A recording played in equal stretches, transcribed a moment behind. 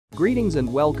Greetings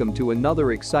and welcome to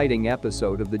another exciting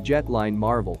episode of the Jetline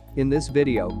Marvel. In this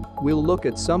video, we'll look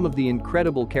at some of the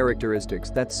incredible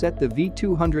characteristics that set the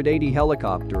V-280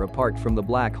 helicopter apart from the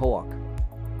Black Hawk.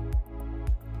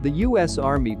 The U.S.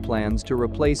 Army plans to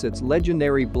replace its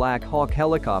legendary Black Hawk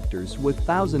helicopters with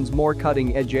thousands more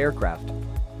cutting-edge aircraft.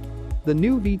 The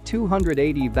new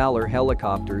V-280 Valor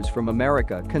helicopters from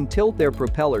America can tilt their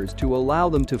propellers to allow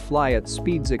them to fly at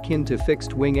speeds akin to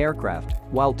fixed-wing aircraft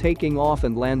while taking off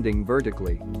and landing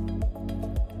vertically.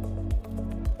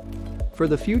 For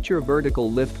the future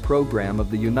vertical lift program of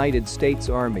the United States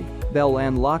Army, Bell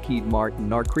and Lockheed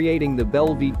Martin are creating the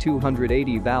Bell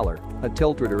V-280 Valor, a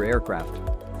tiltrotor aircraft.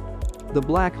 The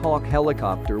Black Hawk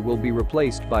helicopter will be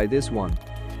replaced by this one.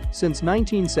 Since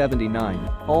 1979,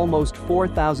 almost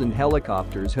 4,000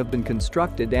 helicopters have been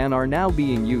constructed and are now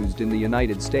being used in the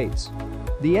United States.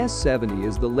 The S-70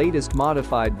 is the latest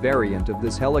modified variant of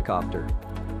this helicopter.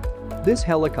 This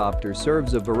helicopter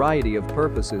serves a variety of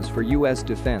purposes for U.S.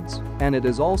 defense, and it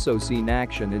has also seen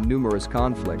action in numerous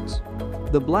conflicts.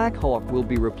 The Black Hawk will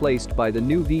be replaced by the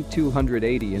new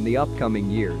V-280 in the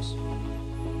upcoming years.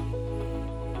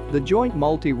 The Joint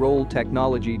Multi-Role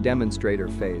Technology Demonstrator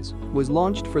Phase was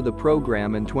launched for the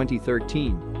program in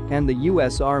 2013, and the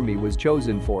U.S. Army was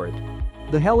chosen for it.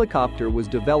 The helicopter was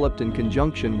developed in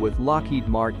conjunction with Lockheed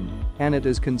Martin, and it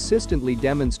has consistently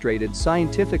demonstrated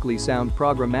scientifically sound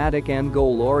programmatic and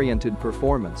goal-oriented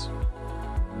performance.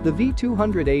 The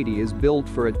V-280 is built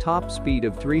for a top speed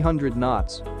of 300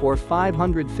 knots, or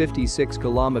 556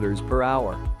 kilometers per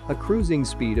hour, a cruising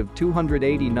speed of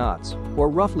 280 knots, or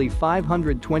roughly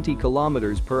 520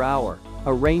 kilometers per hour,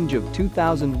 a range of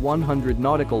 2,100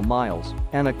 nautical miles,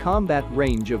 and a combat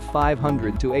range of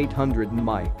 500 to 800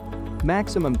 mi.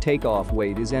 Maximum takeoff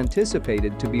weight is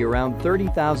anticipated to be around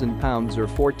 30,000 pounds or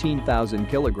 14,000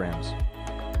 kilograms.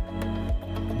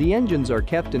 The engines are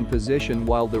kept in position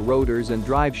while the rotors and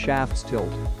drive shafts tilt,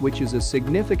 which is a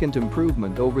significant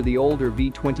improvement over the older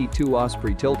V-22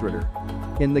 Osprey tiltrotor.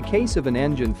 In the case of an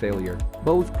engine failure,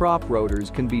 both prop rotors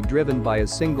can be driven by a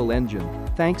single engine,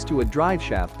 thanks to a drive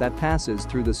shaft that passes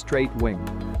through the straight wing.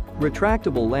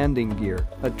 Retractable landing gear,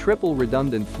 a triple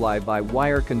redundant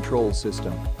fly-by-wire control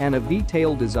system, and a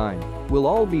V-tail design will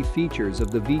all be features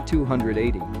of the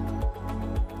V-280.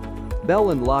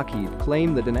 Bell and Lockheed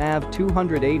claim that an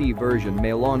AV-280 version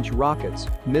may launch rockets,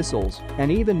 missiles,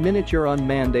 and even miniature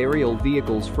unmanned aerial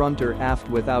vehicles front or aft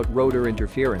without rotor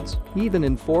interference, even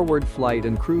in forward flight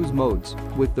and cruise modes,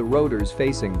 with the rotors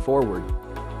facing forward.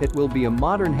 It will be a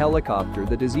modern helicopter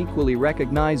that is equally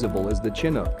recognizable as the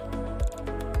Chinook.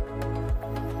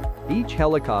 Each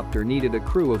helicopter needed a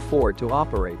crew of 4 to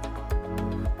operate.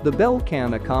 The Bell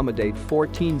can accommodate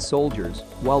 14 soldiers,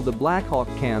 while the Black Hawk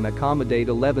can accommodate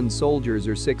 11 soldiers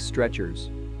or 6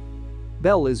 stretchers.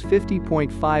 Bell is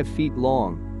 50.5 feet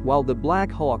long, while the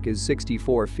Black Hawk is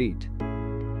 64 feet.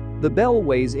 The Bell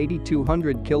weighs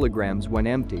 8,200 kilograms when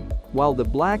empty, while the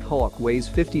Black Hawk weighs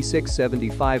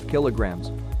 5,675 kilograms.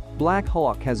 Black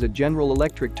Hawk has a General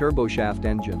Electric turboshaft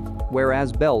engine,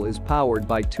 whereas Bell is powered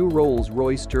by 2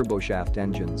 Rolls-Royce turboshaft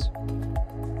engines.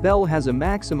 Bell has a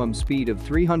maximum speed of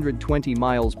 320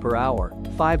 miles per hour,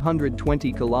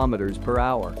 520 kilometers per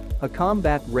hour, a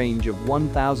combat range of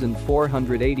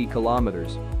 1,480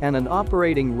 kilometers, and an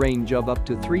operating range of up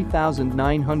to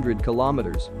 3,900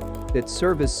 kilometers. Its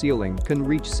service ceiling can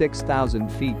reach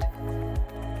 6,000 feet.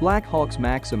 Black Hawk's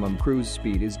maximum cruise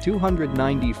speed is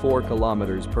 294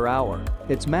 kilometers per hour,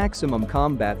 its maximum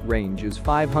combat range is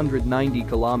 590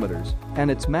 kilometers,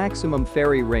 and its maximum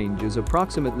ferry range is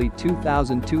approximately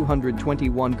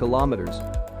 2,221 kilometers.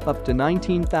 Up to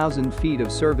 19,000 feet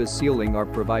of service ceiling are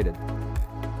provided.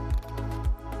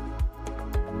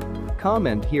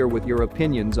 Comment here with your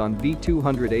opinions on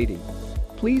V-280.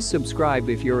 Please subscribe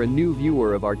if you're a new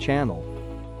viewer of our channel.